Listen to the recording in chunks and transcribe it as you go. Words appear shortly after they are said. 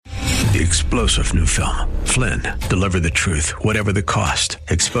The explosive new film, Flynn, deliver the truth, whatever the cost,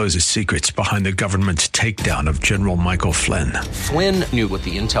 exposes secrets behind the government's takedown of General Michael Flynn. Flynn knew what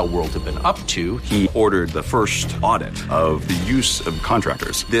the intel world had been up to. He ordered the first audit of the use of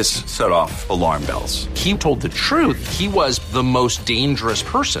contractors. This set off alarm bells. He told the truth. He was the most dangerous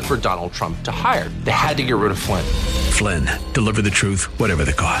person for Donald Trump to hire. They had to get rid of Flynn. Flynn, deliver the truth, whatever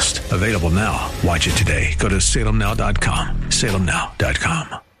the cost. Available now. Watch it today. Go to salemnow.com.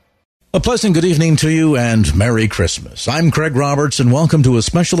 salemnow.com. A pleasant good evening to you and Merry Christmas. I'm Craig Roberts and welcome to a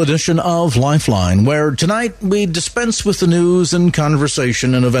special edition of Lifeline, where tonight we dispense with the news and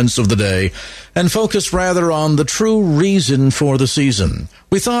conversation and events of the day and focus rather on the true reason for the season.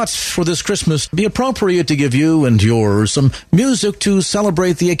 We thought for this Christmas it'd be appropriate to give you and yours some music to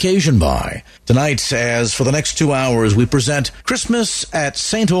celebrate the occasion by. Tonight, as for the next 2 hours, we present Christmas at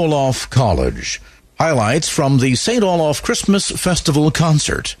St. Olaf College. Highlights from the St. Olaf Christmas Festival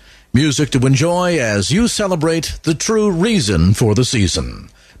concert. Music to enjoy as you celebrate the true reason for the season.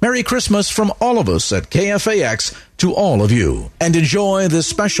 Merry Christmas from all of us at KFAX to all of you, and enjoy this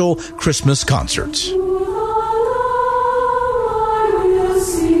special Christmas concert.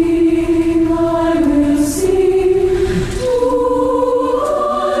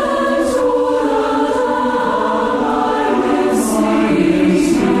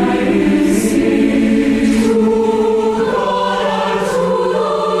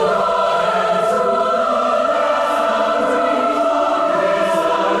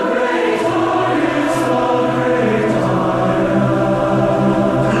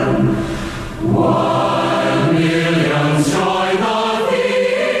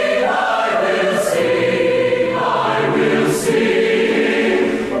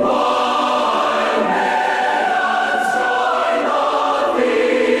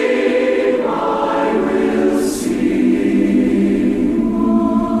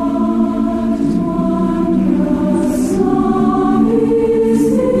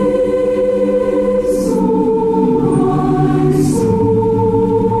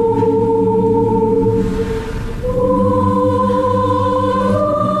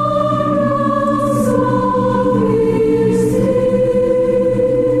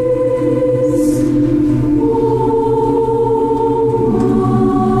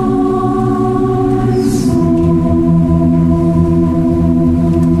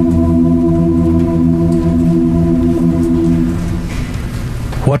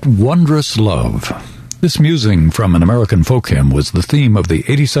 What Wondrous Love. This musing from an American folk hymn was the theme of the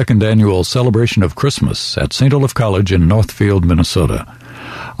 82nd annual celebration of Christmas at St. Olaf College in Northfield, Minnesota.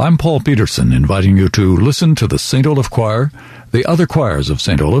 I'm Paul Peterson, inviting you to listen to the St. Olaf Choir, the other choirs of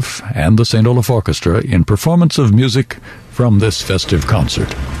St. Olaf, and the St. Olaf Orchestra in performance of music from this festive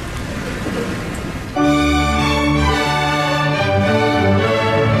concert.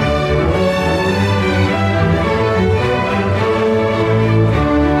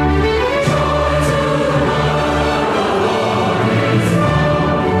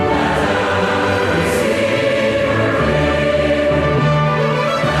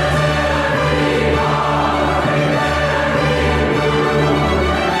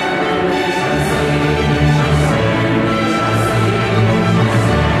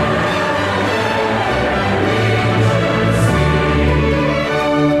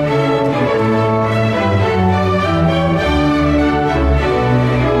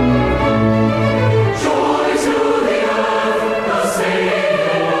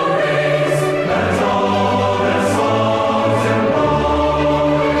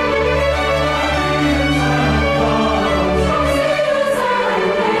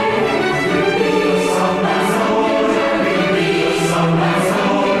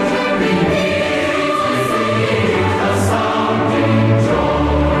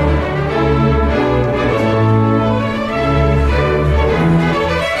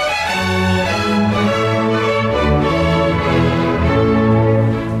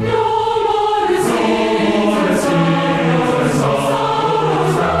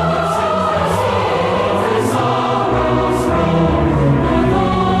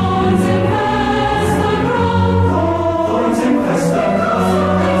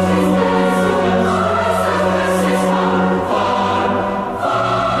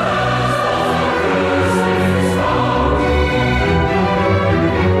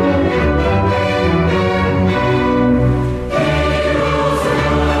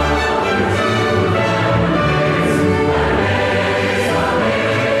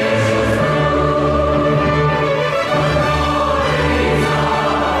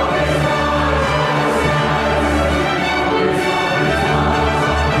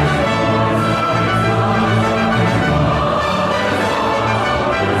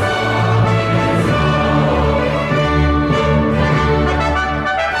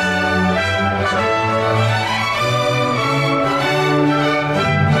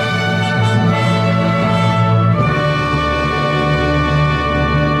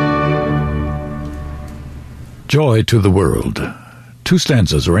 Joy to the World. 2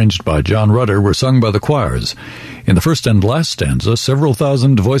 stanzas arranged by John Rudder were sung by the choirs. In the first and last stanza, several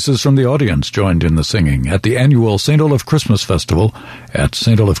thousand voices from the audience joined in the singing at the annual St. Olaf Christmas Festival at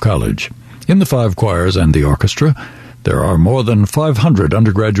St. Olaf College. In the 5 choirs and the orchestra, there are more than 500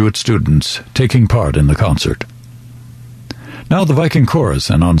 undergraduate students taking part in the concert. Now the Viking Chorus,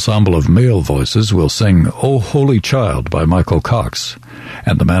 an ensemble of male voices, will sing O Holy Child by Michael Cox,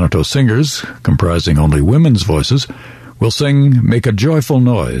 and the Manitou Singers, comprising only women's voices, will sing Make a Joyful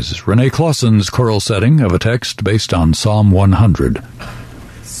Noise, Renee Clausen's choral setting of a text based on Psalm 100.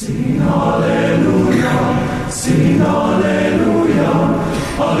 Sing Alleluia, sing Alleluia,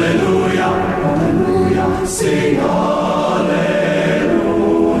 Alleluia, Alleluia, sing Alleluia.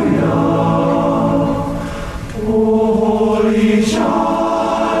 Holy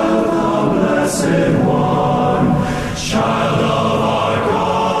Child, the Blessed One, Child of our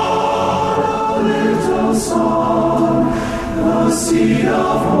God, a little Son, the seed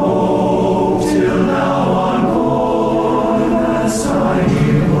of hope, till now unborn, as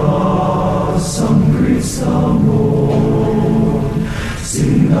tiny blossom greets the morn.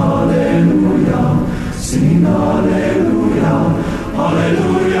 Sing Alleluia, sing Alleluia,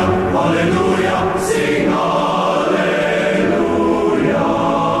 Alleluia, Alleluia, sing Alleluia.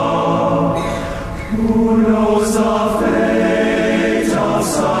 Who knows the fate of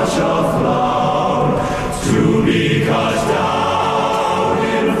such a flower, to be cut down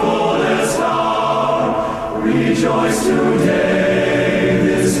in fullest hour? Rejoice today,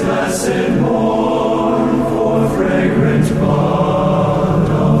 this blessed morn, for fragrant bud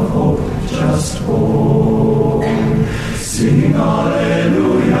of hope just born. Sing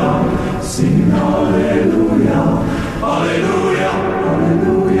Alleluia.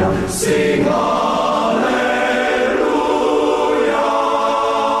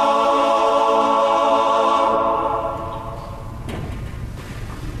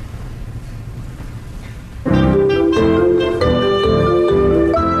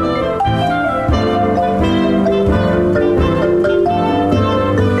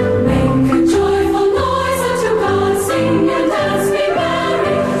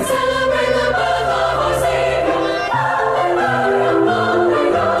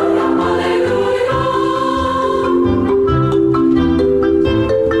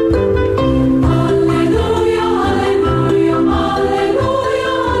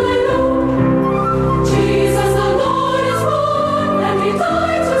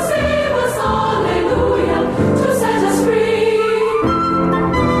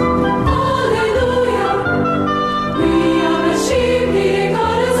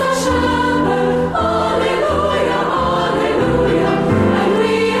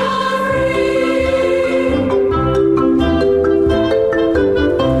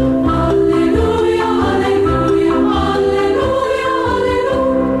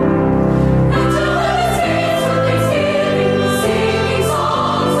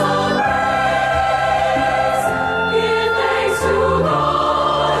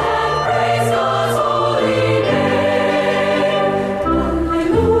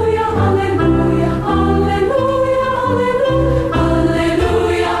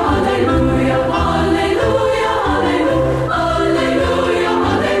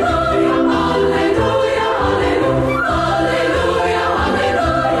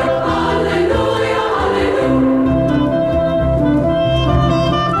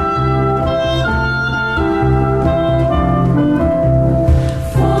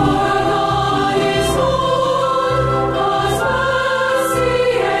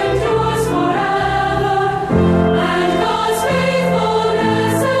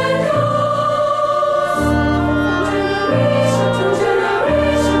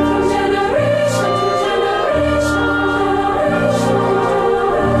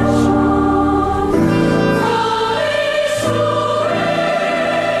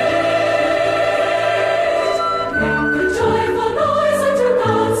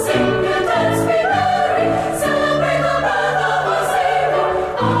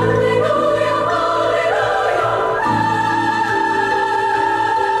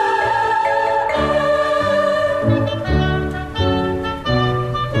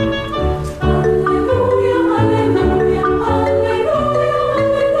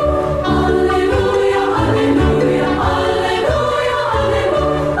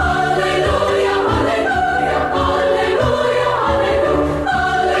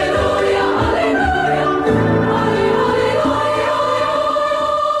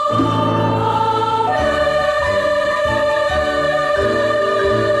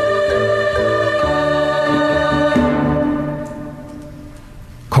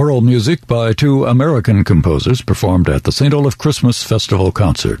 choral music by two American composers performed at the St. Olaf Christmas Festival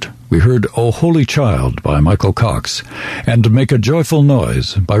concert. We heard O Holy Child by Michael Cox and Make a Joyful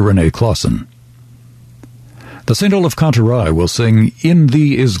Noise by Renee Clausen. The St. Olaf Cantorai will sing In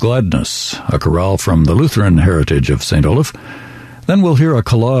Thee is Gladness, a chorale from the Lutheran heritage of St. Olaf. Then we'll hear a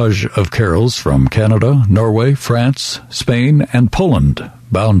collage of carols from Canada, Norway, France, Spain, and Poland,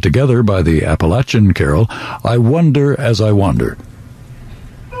 bound together by the Appalachian carol, I Wonder as I Wander.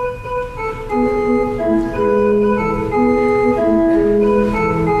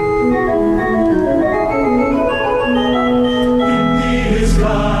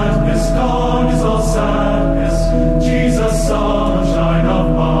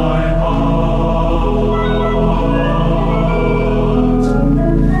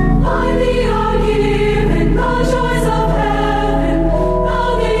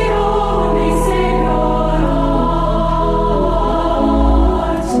 Thou the only Savior.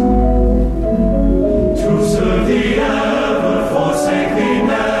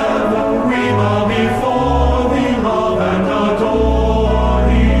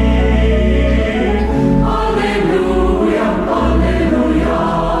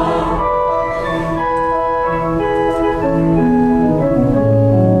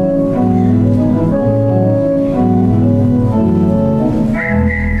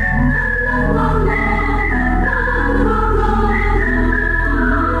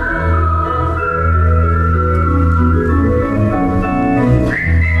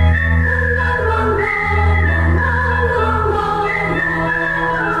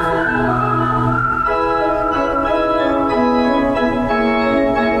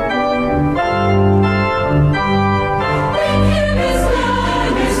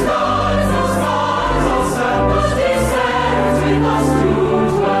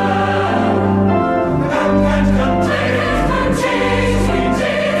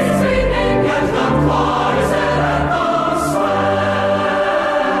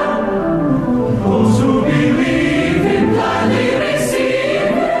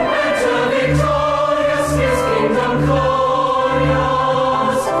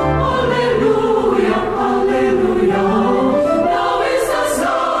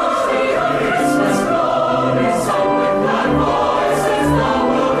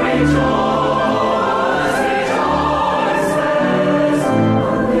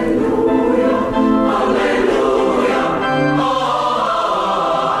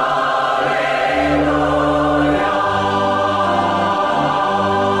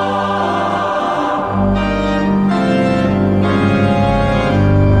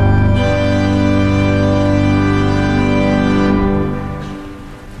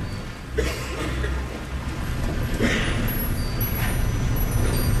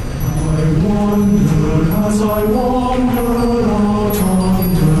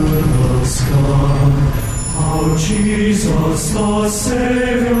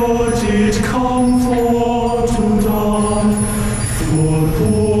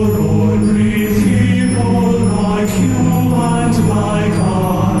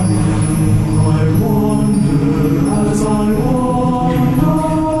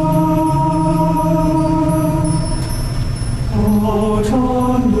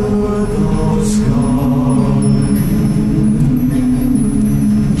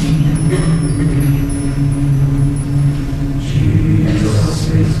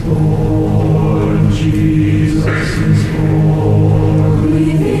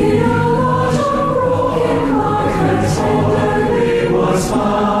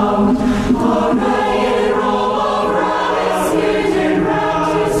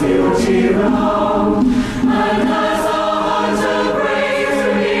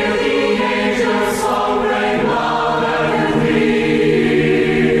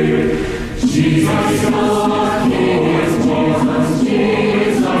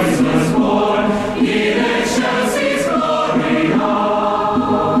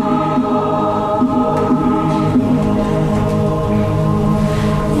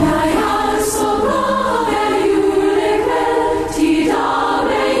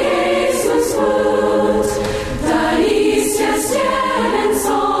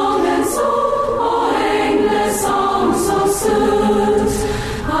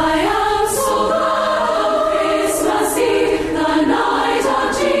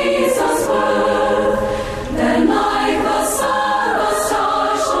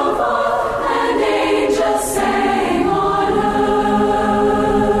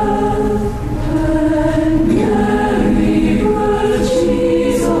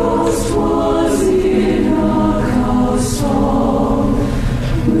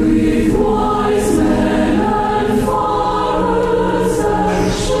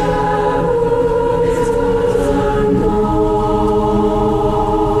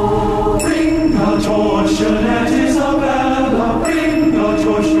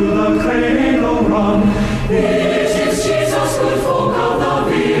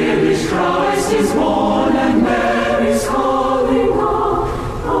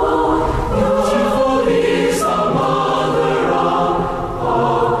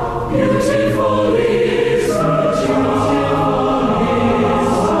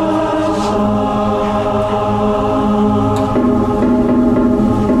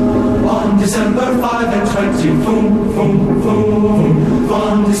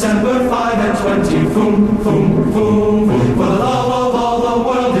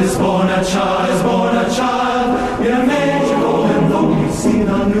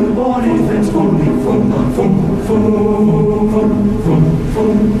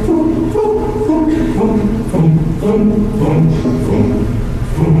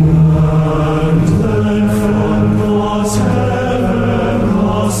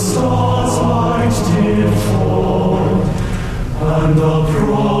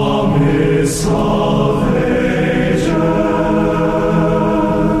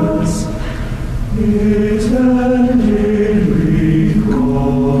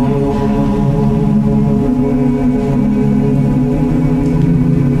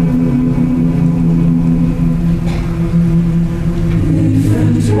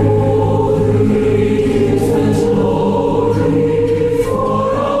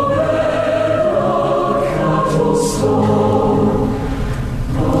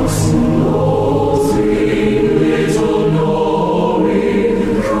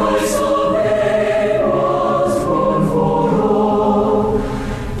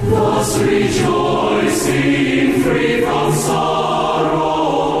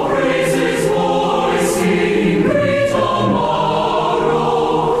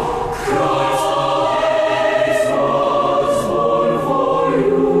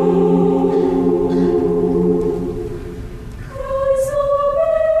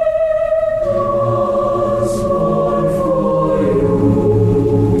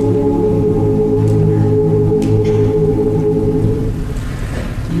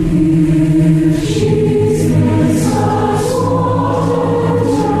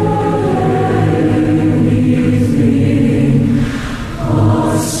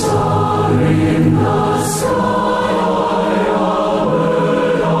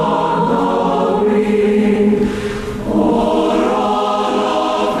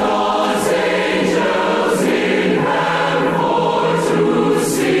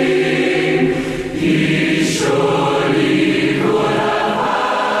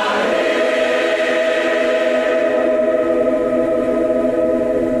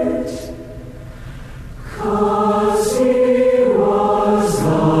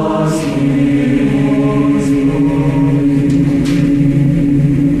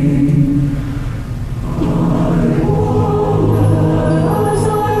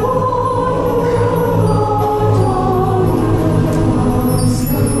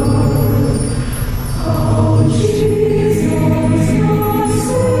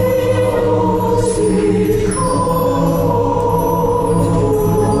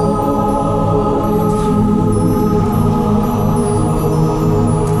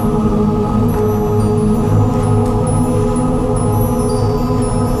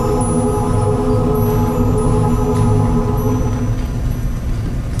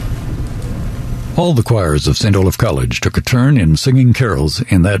 All the choirs of St. Olaf College took a turn in singing carols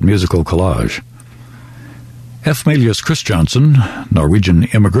in that musical collage. F. Melius Kristjansson, Norwegian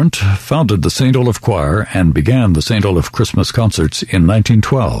immigrant, founded the St. Olaf Choir and began the St. Olaf Christmas concerts in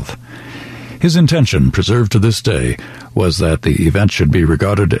 1912. His intention, preserved to this day, was that the event should be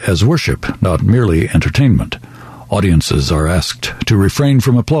regarded as worship, not merely entertainment. Audiences are asked to refrain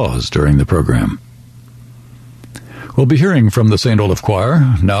from applause during the program. We'll be hearing from the St. Olaf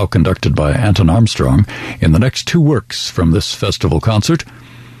Choir, now conducted by Anton Armstrong, in the next two works from this festival concert.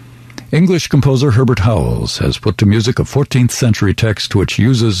 English composer Herbert Howells has put to music a 14th century text which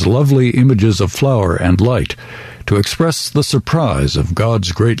uses lovely images of flower and light to express the surprise of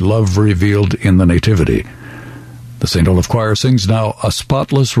God's great love revealed in the Nativity. The St. Olaf Choir sings now A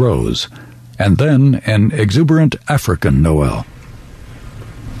Spotless Rose, and then an exuberant African Noel.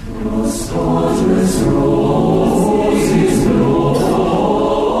 A spotless rose is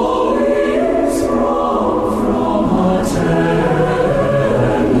glorious from a tender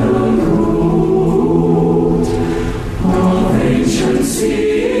root of ancient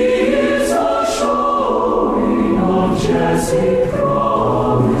seeds, a showing of Jesse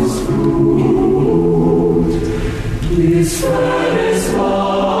promised fruit. This fairest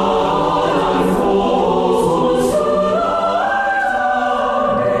one unfolds to light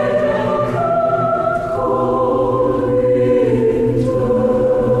amid the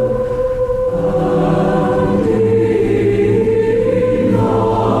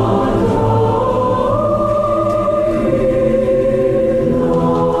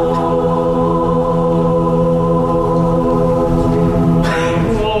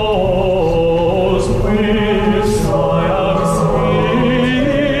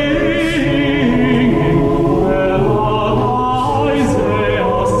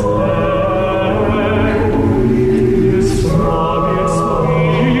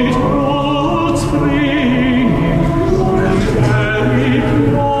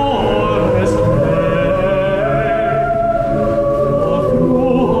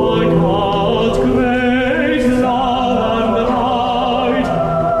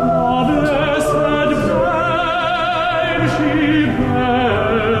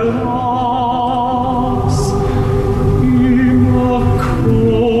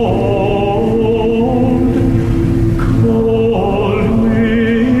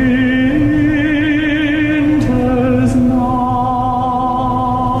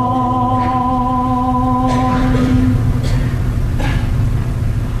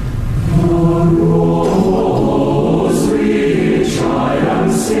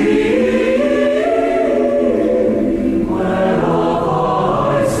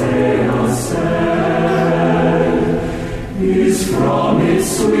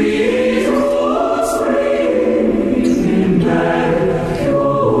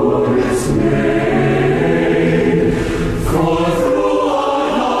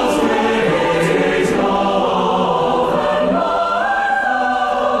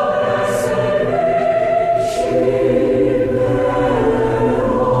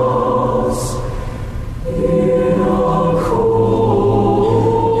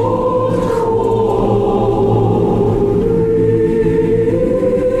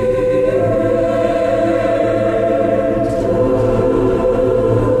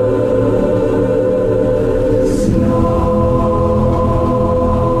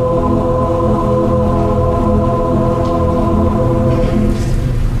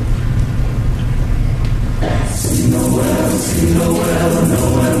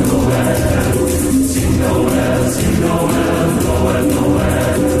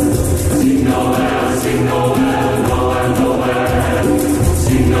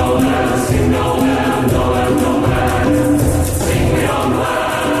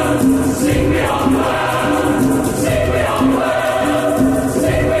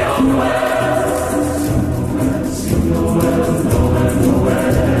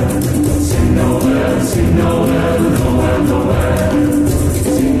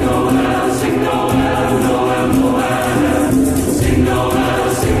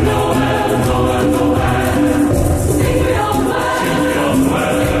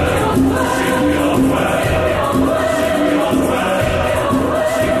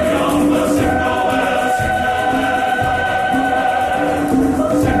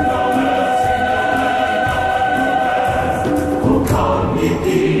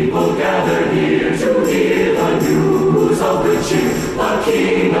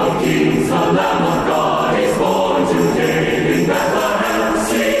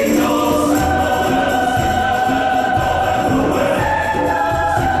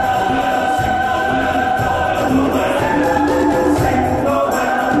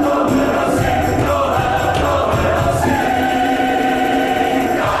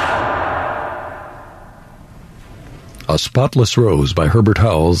A Spotless Rose by Herbert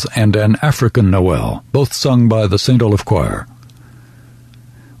Howells, and An African Noel, both sung by the St. Olaf Choir.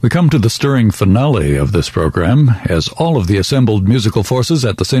 We come to the stirring finale of this program, as all of the assembled musical forces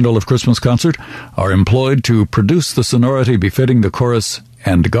at the St. Olaf Christmas Concert are employed to produce the sonority befitting the chorus,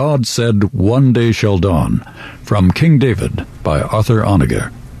 And God Said One Day Shall Dawn, from King David by Arthur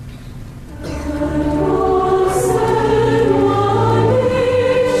Honegger. Hallelujah.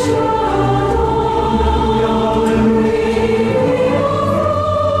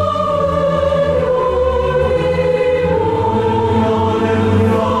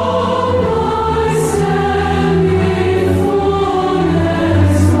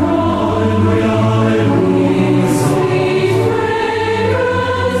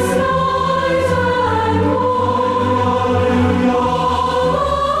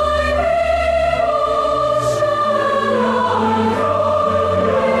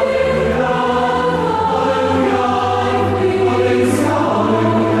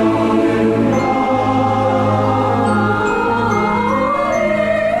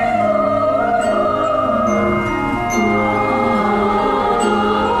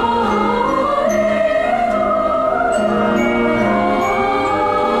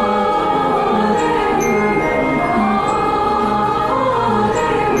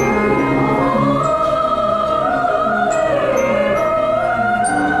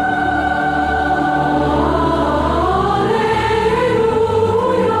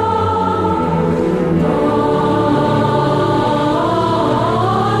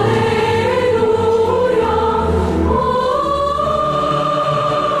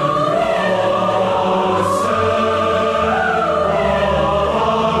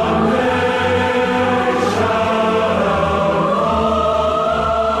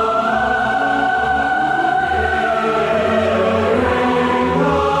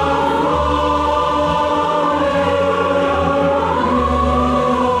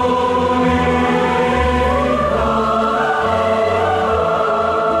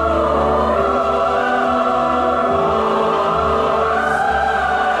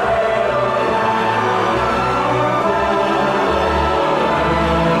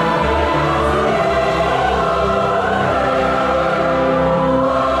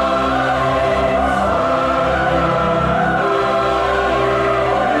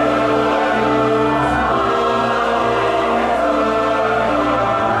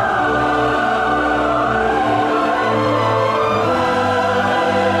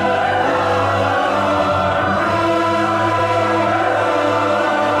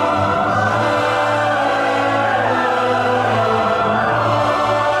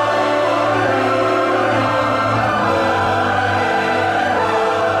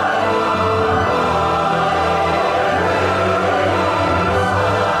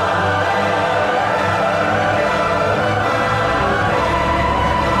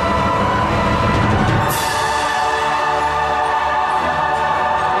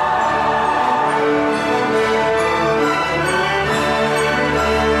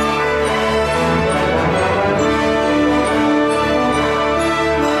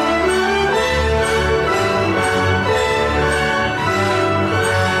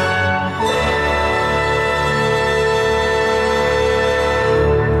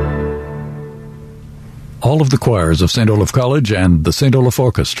 All of the choirs of St. Olaf College and the St. Olaf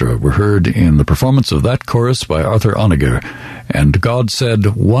Orchestra were heard in the performance of that chorus by Arthur Honegger, and God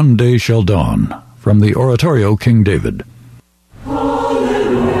Said, One Day Shall Dawn, from the oratorio King David.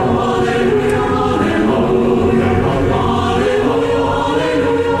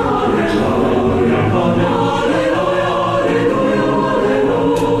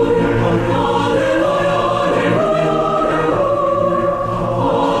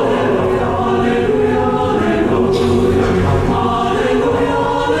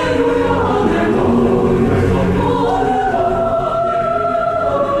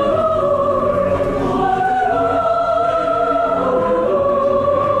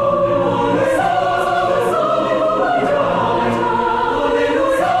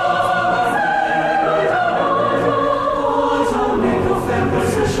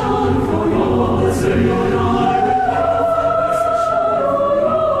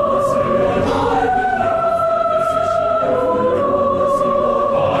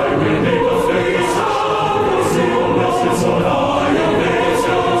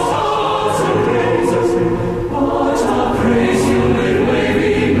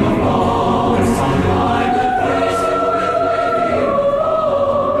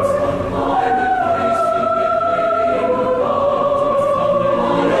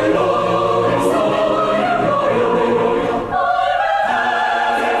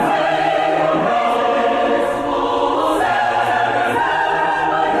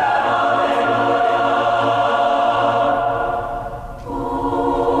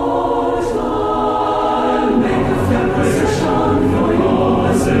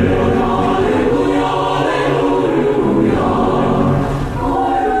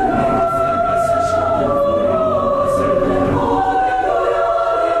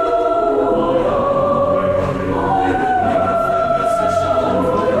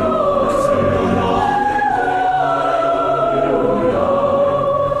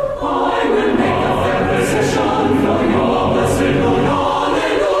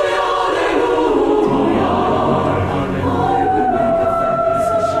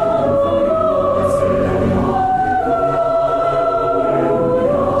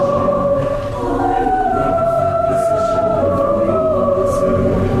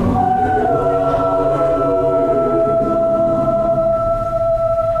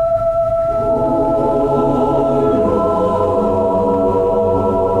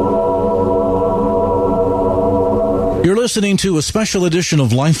 You're listening to a special edition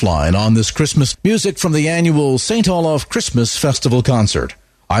of Lifeline on this Christmas, music from the annual St. Olaf Christmas Festival concert.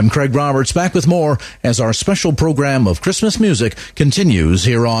 I'm Craig Roberts, back with more as our special program of Christmas music continues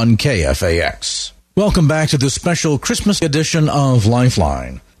here on KFAX. Welcome back to this special Christmas edition of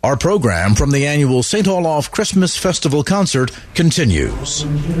Lifeline. Our program from the annual St. Olaf Christmas Festival concert continues.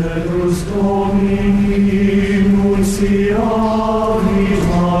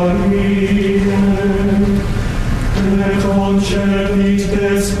 Et concedit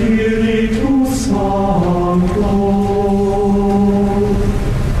de Spiritus Sancto.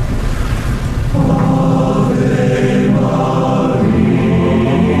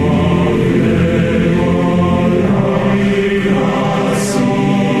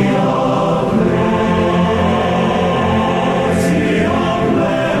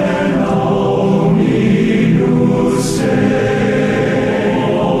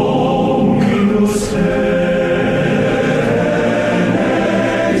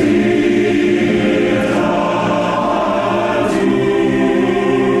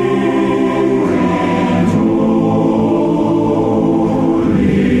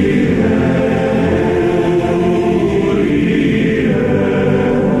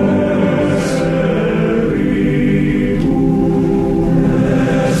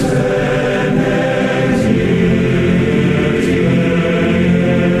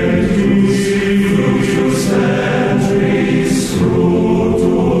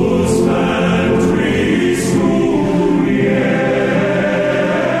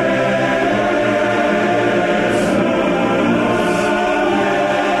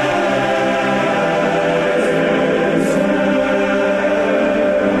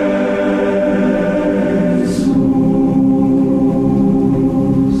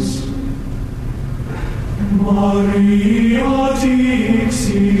 Ave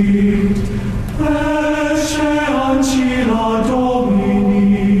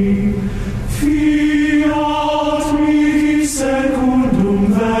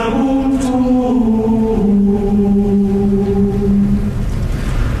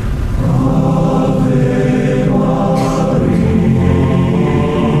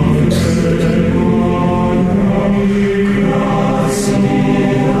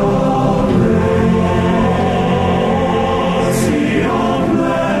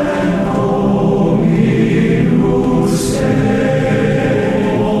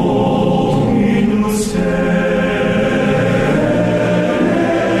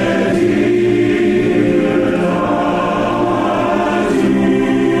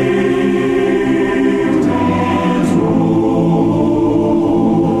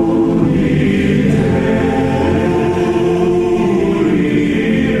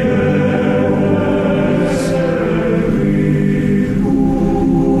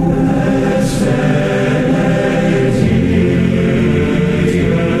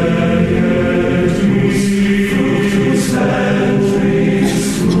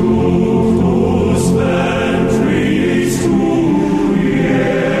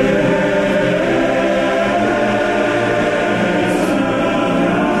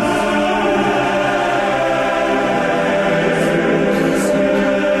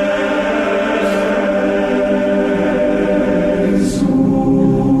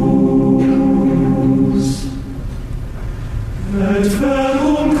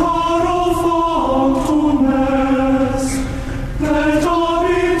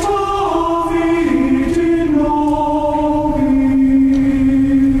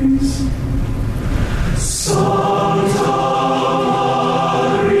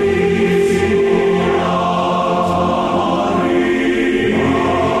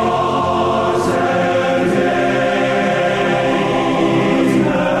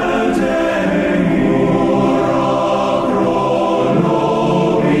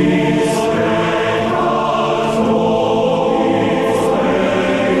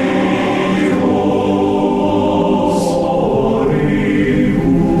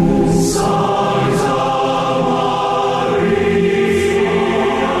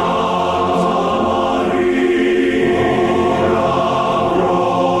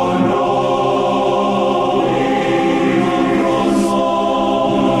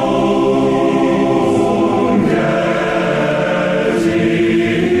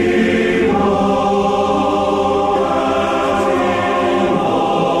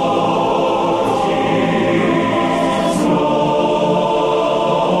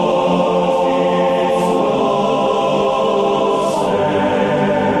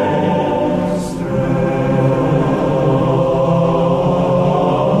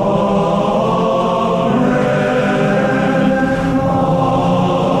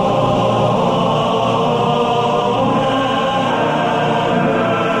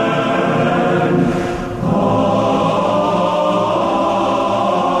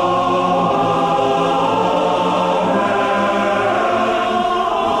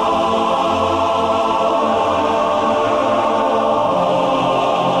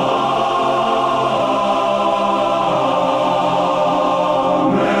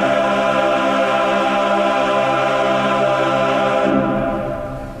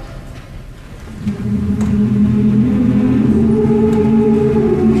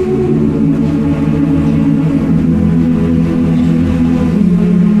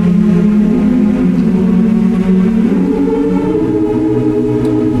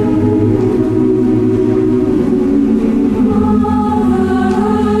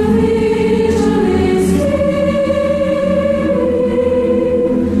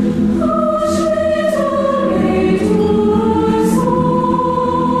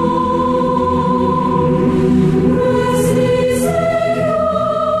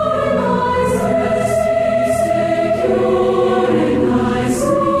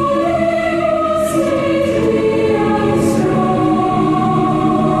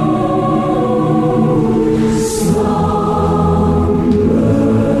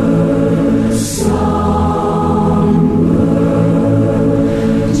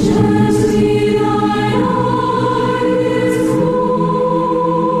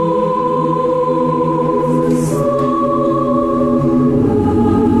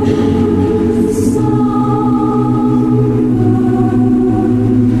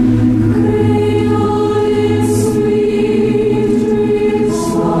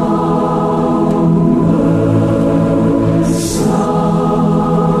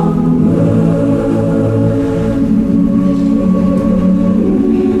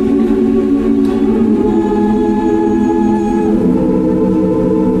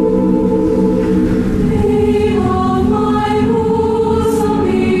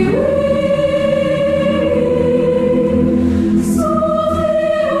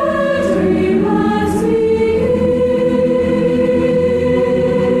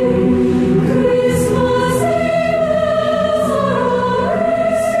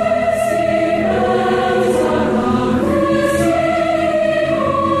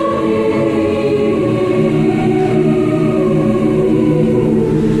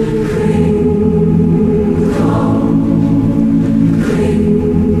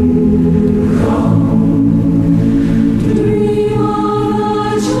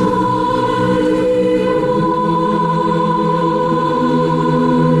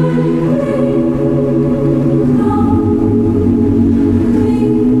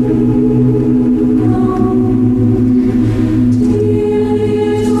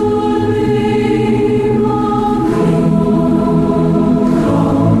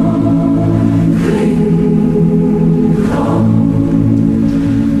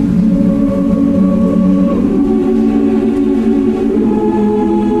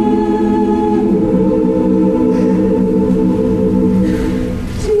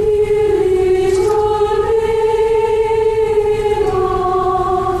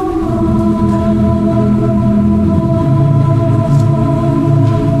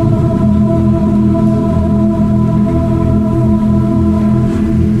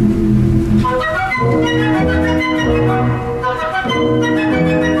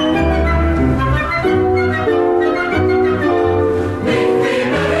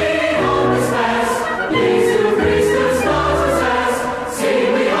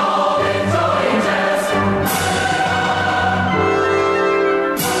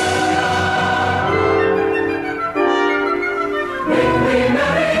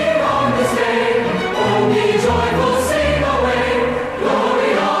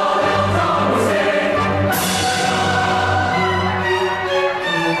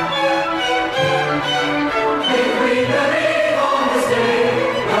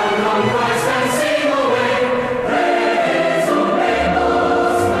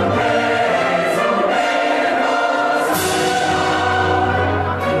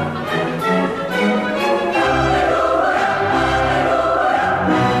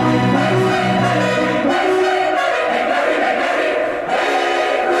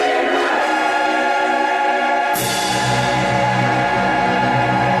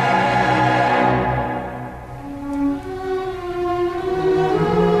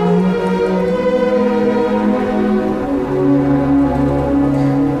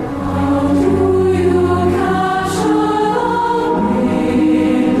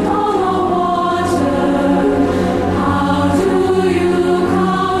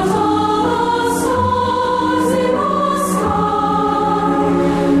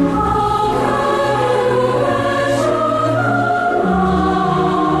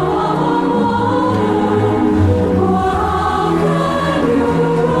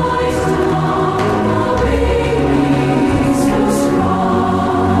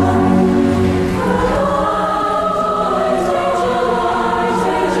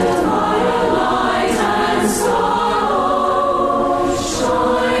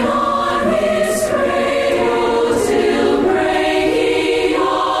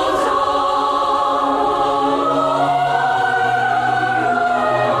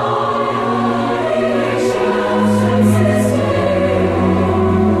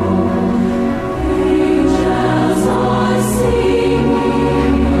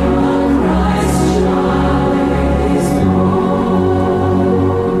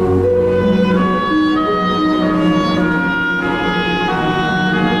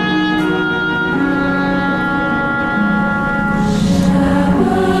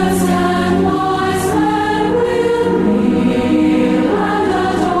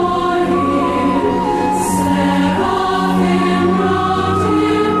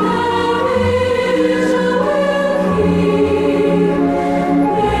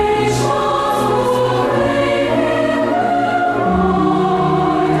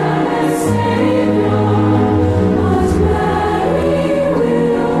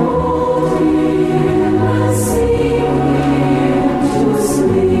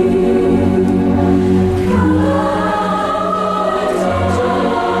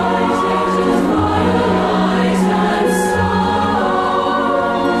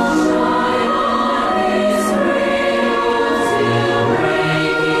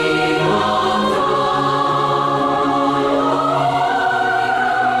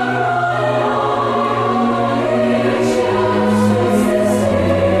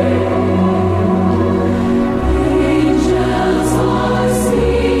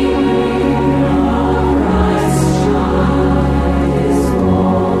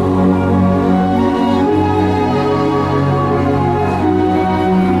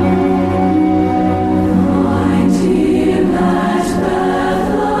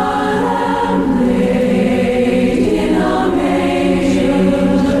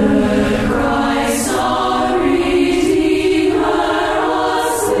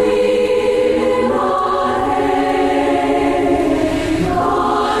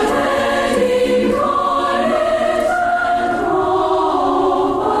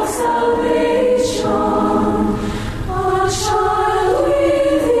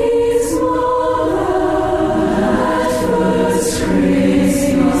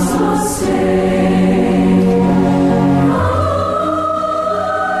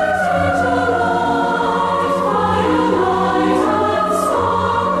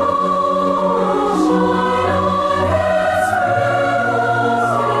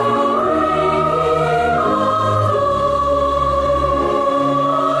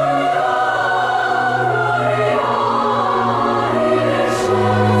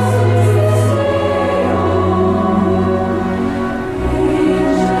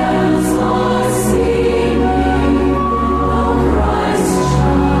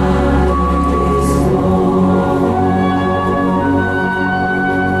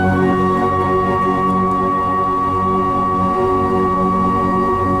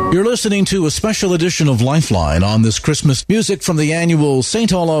You're listening to a special edition of Lifeline on this Christmas, music from the annual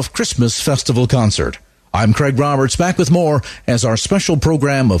St. Olaf Christmas Festival concert. I'm Craig Roberts, back with more as our special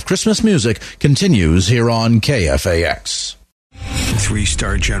program of Christmas music continues here on KFAX.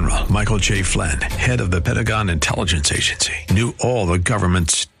 3-star General Michael J. Flynn, head of the Pentagon Intelligence Agency, knew all the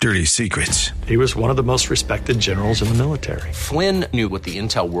government's dirty secrets. He was one of the most respected generals in the military. Flynn knew what the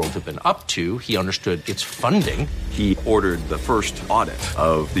intel world had been up to. He understood its funding. He ordered the first audit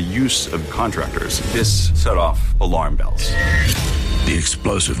of the use of contractors. This set off alarm bells. The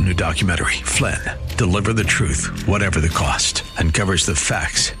explosive new documentary, Flynn, Deliver the Truth, Whatever the Cost, uncovers the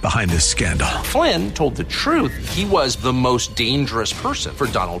facts behind this scandal. Flynn told the truth. He was the most dangerous person for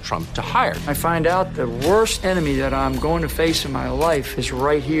Donald Trump to hire. I find out the worst enemy that I'm going to face in my life is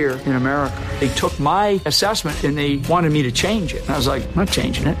right here in America. They took my assessment and they wanted me to change it. And I was like, I'm not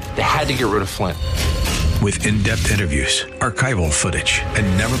changing it. They had to get rid of Flynn. With in-depth interviews, archival footage, and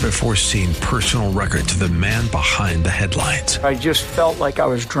never-before-seen personal records of the man behind the headlines. I just felt like I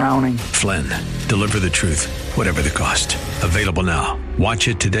was drowning. Flynn, Deliver the Truth, Whatever the Cost. Available now. Watch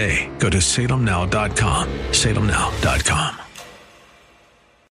it today. Go to salemnow.com. salemnow.com.